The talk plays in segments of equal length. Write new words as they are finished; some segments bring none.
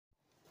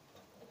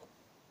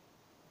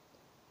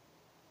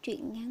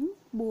Truyện ngắn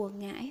Bùa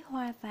Ngải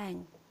Hoa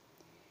Vàng.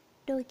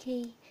 Đôi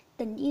khi,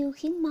 tình yêu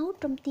khiến máu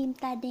trong tim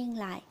ta đen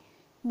lại.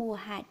 Mùa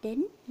hạ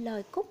đến,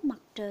 lòi cúc mặt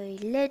trời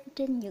lên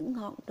trên những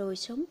ngọn đồi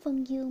sống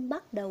Vân Dương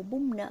bắt đầu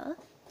bung nở.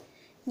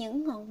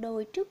 Những ngọn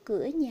đồi trước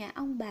cửa nhà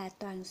ông bà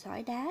toàn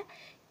sỏi đá,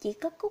 chỉ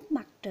có cúc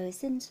mặt trời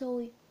sinh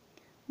sôi.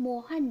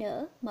 Mùa hoa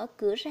nở, mở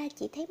cửa ra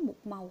chỉ thấy một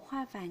màu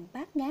hoa vàng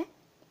bát ngát.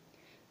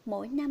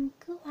 Mỗi năm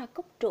cứ hoa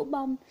cúc trổ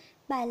bông,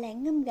 bà lại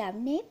ngâm gạo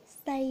nếp,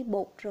 xay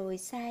bột rồi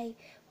xay,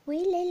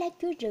 Quý lấy lá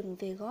chuối rừng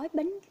về gói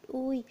bánh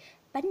ui.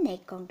 Bánh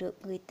này còn được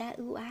người ta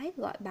ưu ái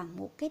gọi bằng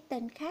một cái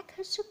tên khác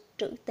hết sức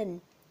trữ tình,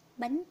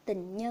 bánh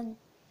tình nhân.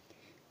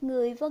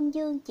 Người Vân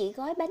Dương chỉ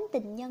gói bánh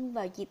tình nhân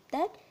vào dịp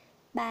Tết,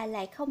 bà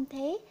lại không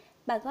thế,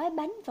 bà gói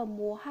bánh vào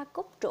mùa hoa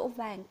cúc trổ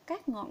vàng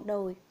các ngọn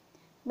đồi.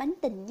 Bánh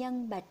tình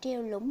nhân bà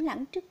treo lủng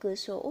lẳng trước cửa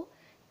sổ.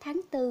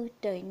 Tháng tư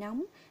trời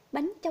nóng,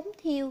 bánh chống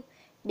thiêu.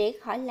 Để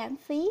khỏi lãng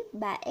phí,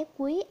 bà ép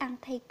Quý ăn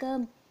thay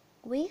cơm.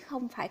 Quý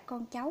không phải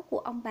con cháu của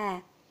ông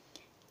bà.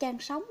 Chàng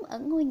sống ở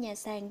ngôi nhà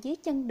sàn dưới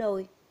chân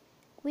đồi.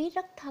 Quý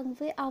rất thân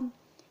với ông.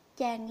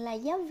 Chàng là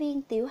giáo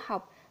viên tiểu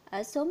học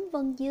ở xóm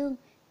Vân Dương.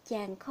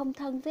 Chàng không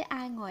thân với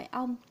ai ngoài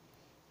ông.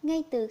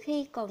 Ngay từ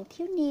khi còn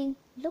thiếu niên,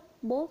 lúc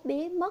bố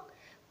bế mất,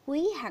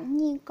 Quý hẳn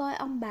nhiên coi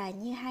ông bà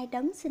như hai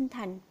đấng sinh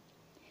thành.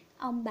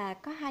 Ông bà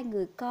có hai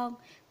người con,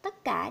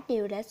 tất cả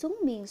đều đã xuống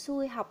miền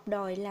xuôi học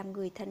đòi làm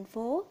người thành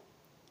phố.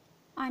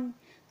 Oanh,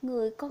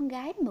 người con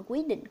gái mà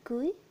Quý định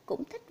cưới,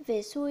 cũng thích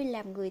về xuôi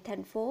làm người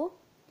thành phố.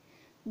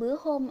 Bữa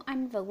hôm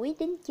anh và Quý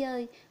đến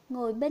chơi,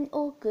 ngồi bên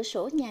ô cửa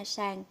sổ nhà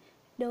sàn.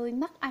 Đôi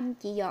mắt anh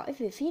chỉ dõi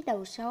về phía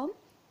đầu xóm,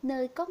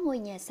 nơi có ngôi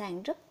nhà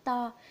sàn rất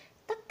to.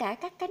 Tất cả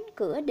các cánh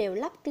cửa đều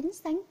lắp kính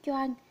sáng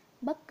choang.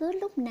 Bất cứ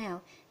lúc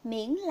nào,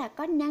 miễn là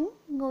có nắng,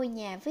 ngôi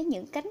nhà với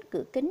những cánh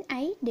cửa kính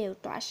ấy đều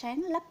tỏa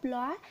sáng lấp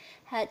lóa,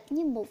 hệt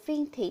như một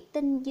viên thủy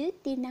tinh dưới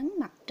tia nắng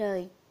mặt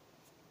trời.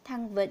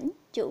 Thằng Vĩnh,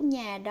 chủ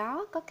nhà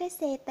đó, có cái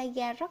xe tay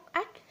ga rất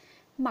ách.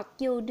 Mặc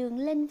dù đường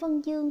lên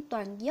Vân Dương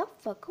toàn dốc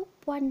và khúc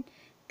quanh,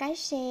 cái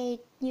xe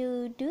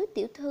như đứa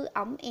tiểu thư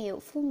ỏng ẹo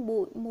phun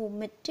bụi mù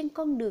mịt trên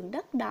con đường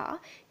đất đỏ,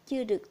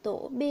 chưa được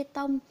đổ bê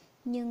tông,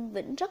 nhưng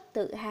Vĩnh rất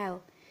tự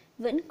hào.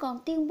 Vĩnh còn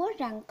tuyên bố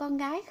rằng con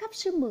gái khắp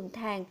xứ Mường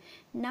Thàng,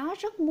 nó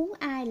rất muốn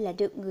ai là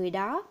được người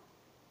đó.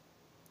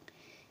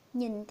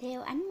 Nhìn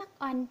theo ánh mắt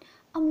Oanh,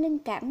 ông linh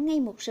cảm ngay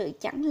một sự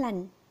chẳng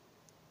lành.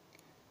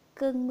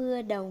 Cơn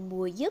mưa đầu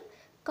mùa dứt,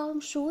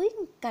 con suối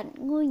cạnh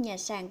ngôi nhà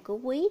sàn của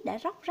Quý đã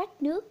róc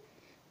rách nước.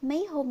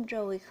 Mấy hôm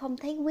rồi không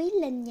thấy Quý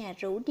lên nhà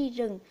rủ đi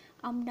rừng,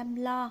 ông đâm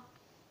lo.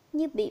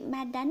 Như bị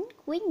ma đánh,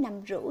 Quý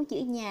nằm rũ giữa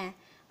nhà.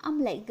 Ông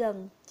lại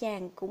gần,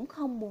 chàng cũng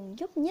không buồn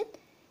nhúc nhích.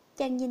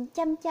 Chàng nhìn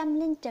chăm chăm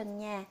lên trần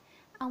nhà.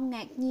 Ông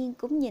ngạc nhiên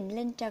cũng nhìn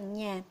lên trần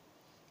nhà.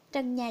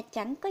 Trần nhà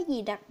chẳng có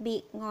gì đặc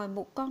biệt ngoài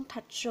một con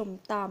thạch sùng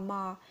tò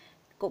mò,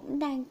 cũng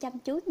đang chăm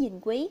chú nhìn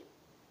Quý.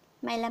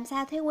 Mày làm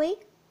sao thế Quý?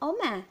 Ốm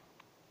à?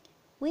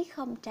 Quý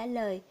không trả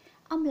lời.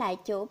 Ông lại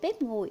chỗ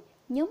bếp ngồi,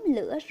 nhóm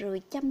lửa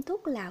rồi châm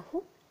thuốc lào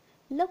hút.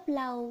 Lúc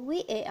lâu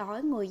Quý ể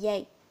ỏi ngồi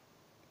dậy.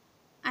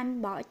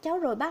 Anh bỏ cháu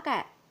rồi bác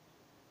ạ.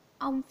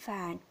 Ông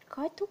phà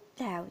khói thuốc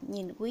lào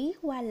nhìn Quý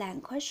qua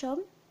làn khói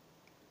sớm.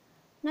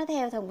 Nó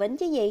theo thằng Vĩnh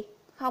chứ gì.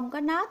 Không có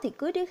nó thì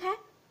cưới đứa khác.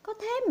 Có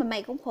thế mà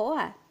mày cũng khổ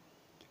à?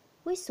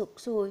 Quý sụt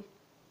sùi.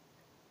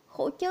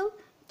 Khổ chứ,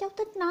 cháu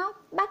thích nó.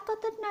 Bác có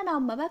thích nó đâu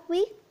mà bác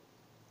biết.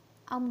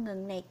 Ông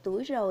ngần này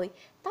tuổi rồi,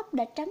 tóc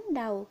đã trắng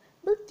đầu,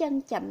 bước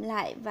chân chậm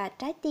lại và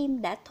trái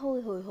tim đã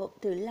thôi hồi hộp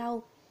từ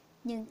lâu.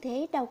 Nhưng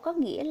thế đâu có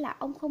nghĩa là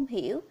ông không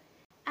hiểu.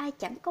 Ai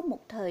chẳng có một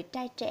thời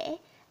trai trẻ,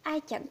 ai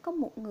chẳng có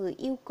một người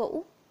yêu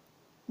cũ.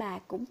 Bà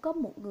cũng có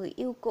một người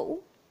yêu cũ.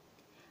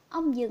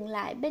 Ông dừng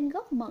lại bên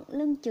góc mận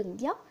lưng chừng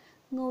dốc.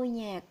 Ngôi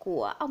nhà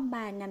của ông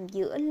bà nằm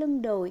giữa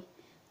lưng đồi.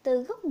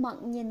 Từ góc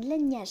mận nhìn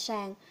lên nhà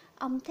sàn,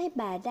 ông thấy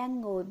bà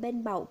đang ngồi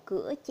bên bậu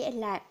cửa chẻ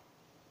lạc.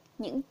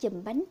 Những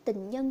chùm bánh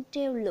tình nhân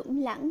treo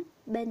lủng lẳng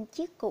bên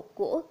chiếc cột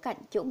gỗ cạnh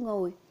chỗ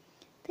ngồi.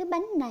 Thứ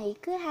bánh này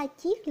cứ 2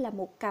 chiếc là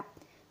một cặp.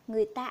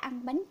 Người ta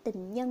ăn bánh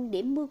tình nhân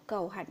để mưu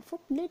cầu hạnh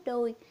phúc lứa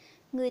đôi.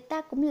 Người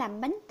ta cũng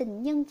làm bánh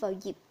tình nhân vào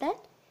dịp Tết.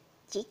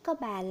 Chỉ có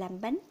bà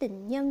làm bánh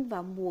tình nhân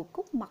vào mùa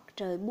cúc mặt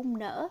trời bung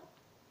nở.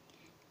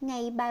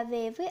 Ngày bà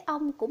về với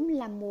ông cũng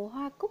là mùa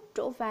hoa cúc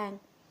trổ vàng.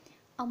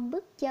 Ông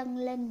bước chân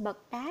lên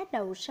bậc đá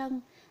đầu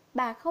sân.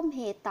 Bà không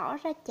hề tỏ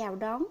ra chào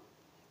đón.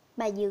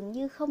 Bà dường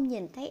như không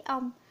nhìn thấy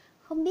ông,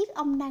 không biết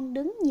ông đang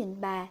đứng nhìn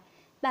bà.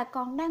 Bà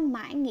còn đang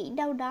mãi nghĩ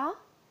đâu đó.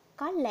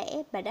 Có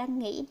lẽ bà đang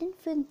nghĩ đến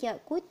phiên chợ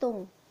cuối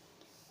tuần.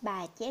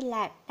 Bà trẻ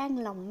lạc đang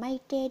lòng mây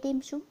tre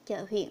đem xuống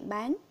chợ huyện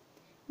bán.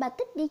 Bà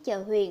thích đi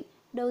chợ huyện,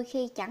 đôi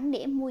khi chẳng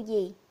để mua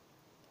gì.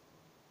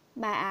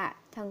 Bà ạ,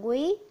 thằng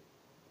Quý.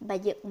 Bà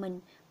giật mình,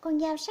 con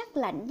dao sắc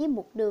lạnh đi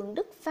một đường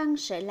đứt phăng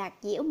sợi lạc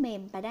dẻo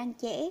mềm bà đang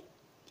chẻ.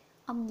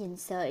 Ông nhìn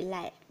sợi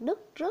lạc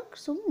đứt rớt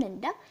xuống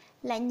nền đất,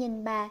 lại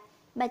nhìn bà.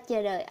 Bà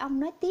chờ đợi ông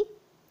nói tiếp.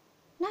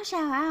 Nó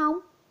sao hả ông?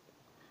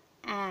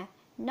 À,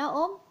 nó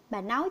ốm,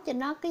 bà nấu cho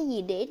nó cái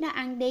gì để nó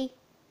ăn đi.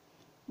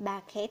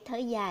 Bà khẽ thở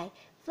dài,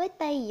 với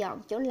tay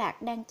dọn chỗ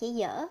lạc đang chỉ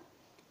dở.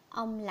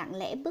 Ông lặng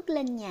lẽ bước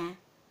lên nhà.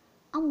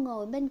 Ông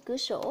ngồi bên cửa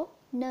sổ,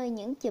 nơi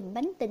những chùm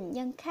bánh tình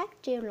nhân khác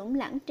treo lủng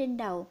lẳng trên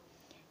đầu.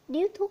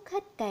 Điếu thuốc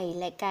hết cày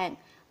lại cạn,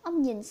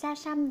 ông nhìn xa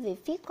xăm về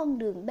phía con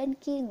đường bên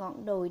kia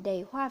ngọn đồi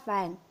đầy hoa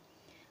vàng.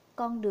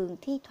 Con đường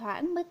thi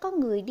thoảng mới có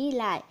người đi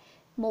lại,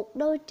 một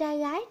đôi trai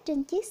gái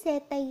trên chiếc xe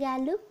tay ga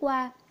lướt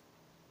qua.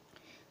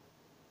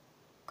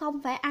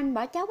 Không phải anh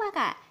bỏ cháu bác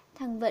ạ,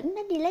 thằng Vĩnh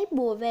nó đi lấy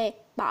bùa về,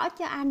 bỏ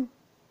cho anh.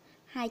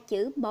 Hai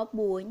chữ bỏ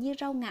bùa như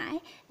rau ngải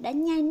đã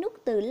nhai nuốt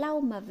từ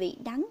lâu mà vị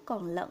đắng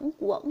còn lẫn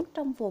quẩn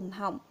trong vùng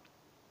họng.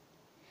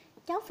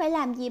 Cháu phải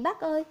làm gì bác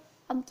ơi?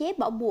 Ông chế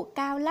bỏ bùa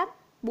cao lắm,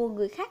 bùa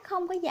người khác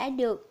không có giải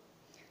được.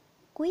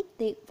 Quý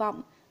tuyệt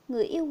vọng,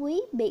 người yêu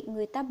quý bị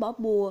người ta bỏ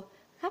bùa,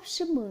 khắp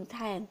xứ Mường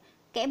Thàng,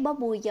 kẻ bỏ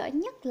bùa giỏi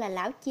nhất là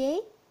lão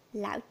chế.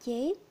 Lão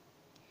chế.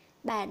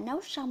 Bà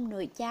nấu xong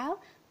nồi cháo,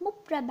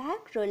 múc ra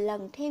bát rồi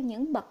lần theo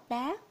những bậc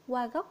đá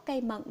qua gốc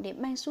cây mận để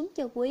mang xuống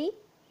cho Quý.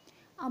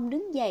 Ông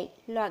đứng dậy,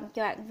 loạng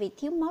choạng vì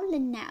thiếu máu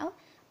linh não,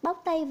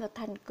 bóc tay vào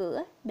thành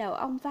cửa, đầu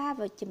ông va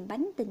vào chùm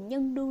bánh tình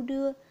nhân đu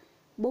đưa.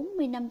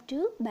 40 năm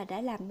trước bà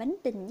đã làm bánh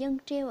tình nhân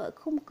treo ở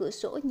khung cửa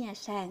sổ nhà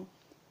sàn.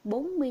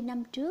 40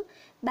 năm trước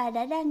bà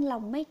đã đang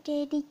lòng mây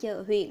tre đi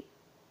chợ huyện.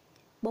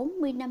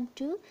 40 năm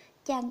trước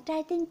chàng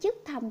trai tên Chức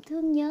thầm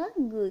thương nhớ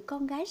người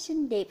con gái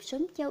xinh đẹp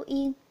xóm Châu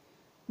Yên.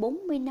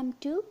 40 năm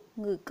trước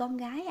người con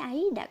gái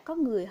ấy đã có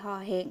người hò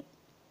hẹn.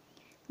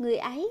 Người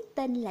ấy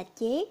tên là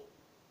Chế.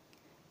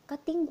 Có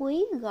tiếng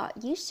Quý gọi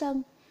dưới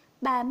sân,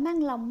 bà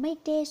mang lòng mây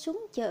tre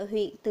xuống chợ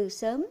huyện từ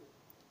sớm.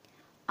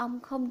 Ông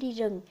không đi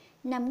rừng,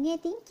 nằm nghe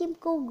tiếng chim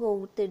cu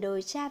gù từ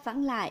đồi xa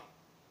vẳng lại.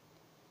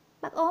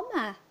 Bác ốm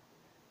à?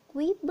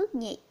 Quý bước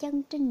nhẹ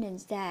chân trên nền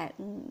sàn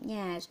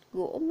nhà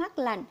gỗ mát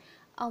lạnh,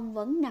 ông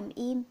vẫn nằm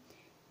im.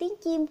 Tiếng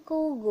chim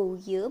cu gù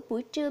giữa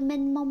buổi trưa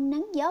mênh mông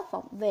nắng gió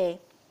vọng về.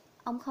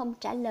 Ông không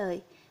trả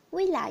lời,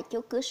 Quý lại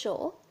chỗ cửa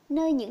sổ,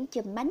 nơi những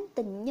chùm bánh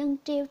tình nhân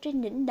treo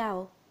trên đỉnh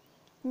đầu.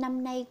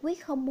 Năm nay Quý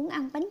không muốn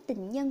ăn bánh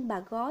tình nhân bà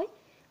gói.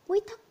 Quý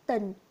thất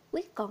tình,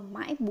 Quý còn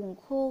mãi buồn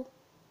khô.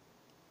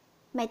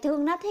 Mày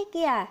thương nó thế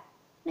kia à?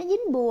 Nó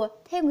dính bùa,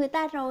 theo người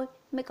ta rồi,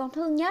 mày còn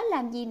thương nhớ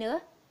làm gì nữa?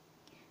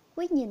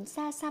 Quý nhìn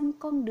xa xăm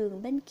con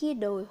đường bên kia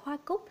đồi hoa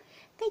cúc.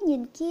 Cái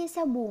nhìn kia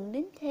sao buồn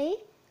đến thế?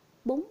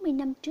 40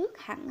 năm trước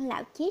hẳn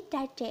lão Chế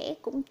trai trẻ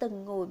cũng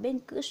từng ngồi bên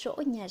cửa sổ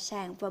nhà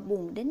sàn và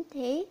buồn đến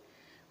thế.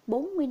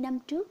 40 năm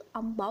trước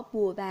ông bỏ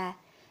bùa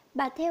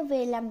bà theo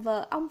về làm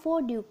vợ ông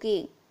vô điều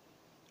kiện.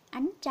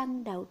 Ánh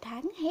trăng đầu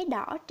tháng hé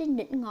đỏ trên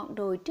đỉnh ngọn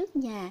đồi trước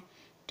nhà.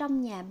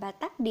 Trong nhà bà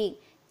tắt điện,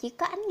 chỉ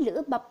có ánh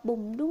lửa bập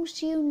bùng đun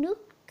siêu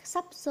nước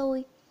sắp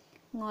sôi.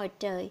 Ngoài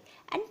trời,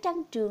 ánh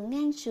trăng trường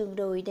ngang sườn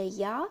đồi đầy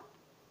gió.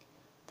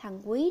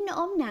 Thằng Quý nó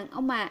ốm nặng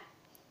ông ạ.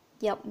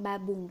 Giọng bà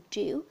buồn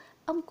trĩu,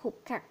 ông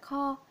khục khặc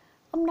kho.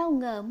 Ông đâu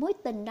ngờ mối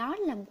tình đó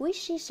làm Quý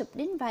suy sụp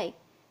đến vậy.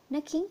 Nó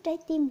khiến trái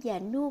tim già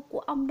nua của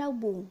ông đau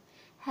buồn,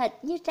 hệt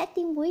như trái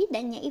tim Quý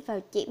đã nhảy vào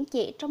chễm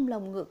chệ trong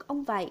lồng ngực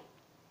ông vậy.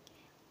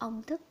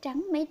 Ông thức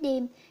trắng mấy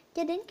đêm,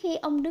 cho đến khi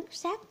ông đứng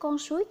sát con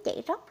suối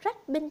chảy róc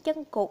rách bên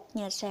chân cột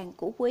nhà sàn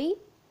của Quý.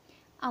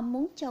 Ông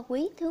muốn cho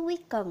Quý thứ Quý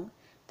cần,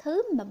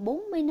 thứ mà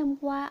 40 năm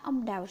qua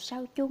ông đào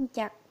sâu chôn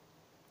chặt.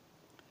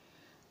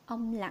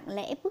 Ông lặng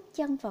lẽ bước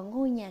chân vào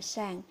ngôi nhà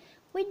sàn.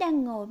 Quý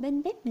đang ngồi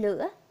bên bếp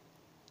lửa.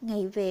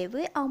 Ngày về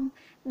với ông,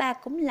 bà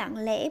cũng lặng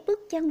lẽ bước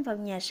chân vào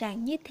nhà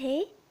sàn như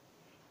thế.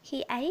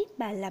 Khi ấy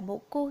bà là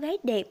một cô gái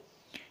đẹp.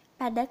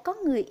 Bà đã có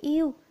người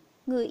yêu.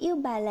 Người yêu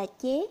bà là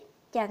Chế,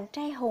 chàng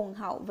trai hồn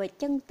hậu và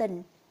chân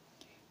tình.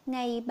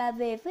 Ngày bà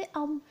về với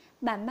ông,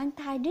 bà mang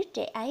thai đứa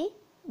trẻ ấy.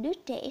 Đứa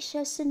trẻ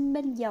sơ sinh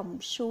bên dòng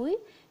suối,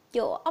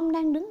 chỗ ông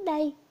đang đứng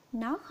đây.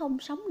 Nó không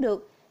sống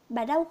được.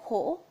 Bà đau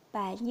khổ,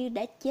 bà như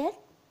đã chết.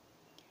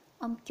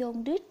 Ông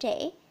chôn đứa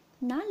trẻ.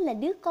 Nó là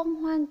đứa con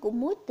hoang của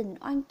mối tình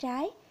oan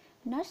trái.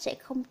 Nó sẽ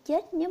không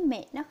chết nếu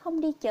mẹ nó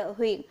không đi chợ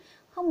huyện,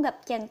 không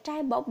gặp chàng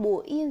trai bỏ bùa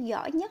yêu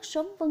giỏi nhất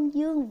xóm Vân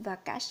Dương và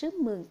cả xứ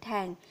Mường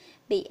Thàng,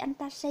 bị anh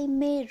ta say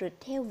mê rồi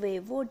theo về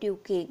vô điều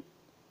kiện.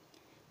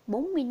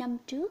 40 năm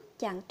trước,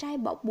 chàng trai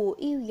bỏ bùa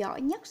yêu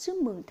giỏi nhất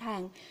xứ Mường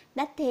Thàng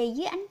đã thề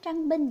dưới ánh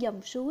trăng bên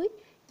dòng suối,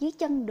 dưới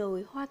chân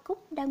đồi hoa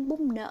cúc đang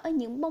bung nở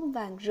những bông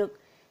vàng rực,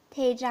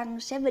 thề rằng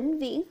sẽ vĩnh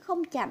viễn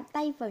không chạm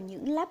tay vào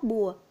những lá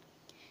bùa.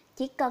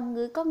 Chỉ cần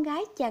người con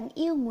gái chàng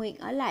yêu nguyện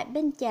ở lại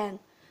bên chàng,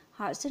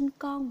 họ sinh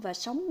con và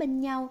sống bên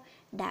nhau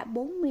đã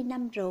 40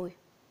 năm rồi.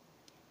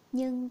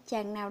 Nhưng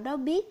chàng nào đâu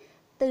biết,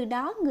 từ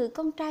đó người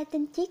con trai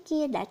tên Chí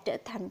kia đã trở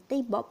thành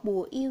tay bỏ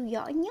bùa yêu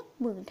giỏi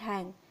nhất Mường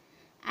Thàng.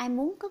 Ai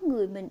muốn có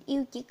người mình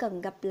yêu chỉ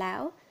cần gặp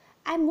lão,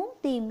 ai muốn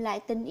tìm lại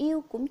tình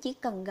yêu cũng chỉ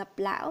cần gặp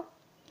lão.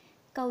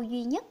 Câu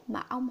duy nhất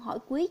mà ông hỏi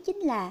Quý chính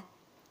là: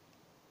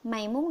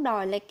 mày muốn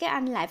đòi lại cái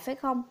anh lại phải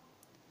không?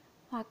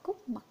 Hoa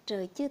cúc mặt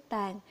trời chưa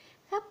tàn,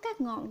 khắp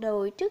các ngọn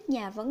đồi trước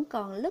nhà vẫn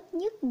còn lất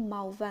nhức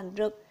màu vàng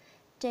rực.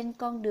 Trên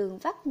con đường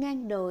vắt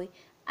ngang đồi,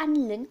 anh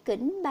lỉnh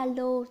kỉnh ba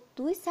lô,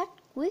 túi xách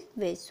quyết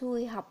về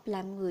xuôi học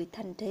làm người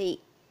thành thị.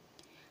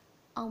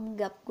 Ông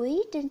gặp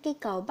Quý trên cây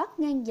cầu bắc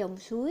ngang dòng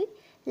suối.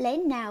 Lẽ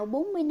nào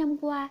 40 năm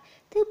qua,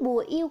 thứ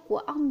bùa yêu của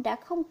ông đã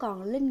không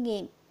còn linh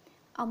nghiệm.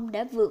 Ông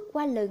đã vượt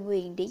qua lời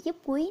nguyền để giúp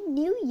Quý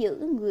níu giữ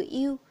người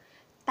yêu.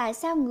 Tại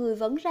sao người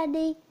vẫn ra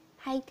đi?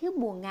 Hay thứ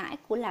buồn ngãi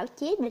của lão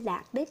chế đã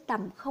đạt đến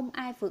tầm không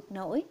ai vượt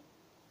nổi?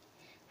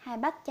 Hai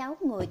bác cháu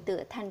ngồi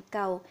tựa thành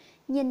cầu,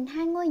 nhìn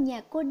hai ngôi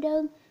nhà cô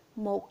đơn,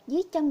 một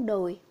dưới chân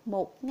đồi,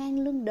 một ngang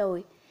lưng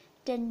đồi.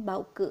 Trên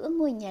bậu cửa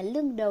ngôi nhà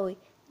lưng đồi,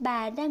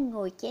 bà đang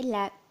ngồi chẻ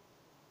lạc.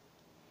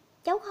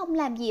 Cháu không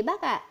làm gì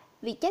bác ạ,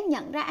 vì cháu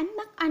nhận ra ánh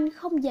mắt anh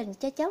không dành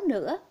cho cháu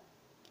nữa.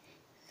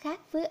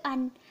 Khác với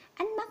anh,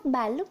 ánh mắt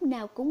bà lúc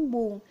nào cũng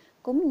buồn,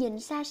 cũng nhìn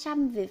xa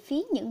xăm về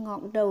phía những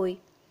ngọn đồi.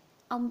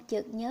 Ông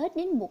chợt nhớ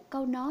đến một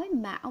câu nói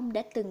mà ông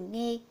đã từng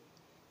nghe.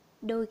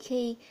 Đôi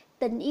khi,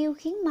 tình yêu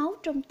khiến máu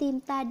trong tim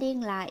ta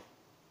đen lại.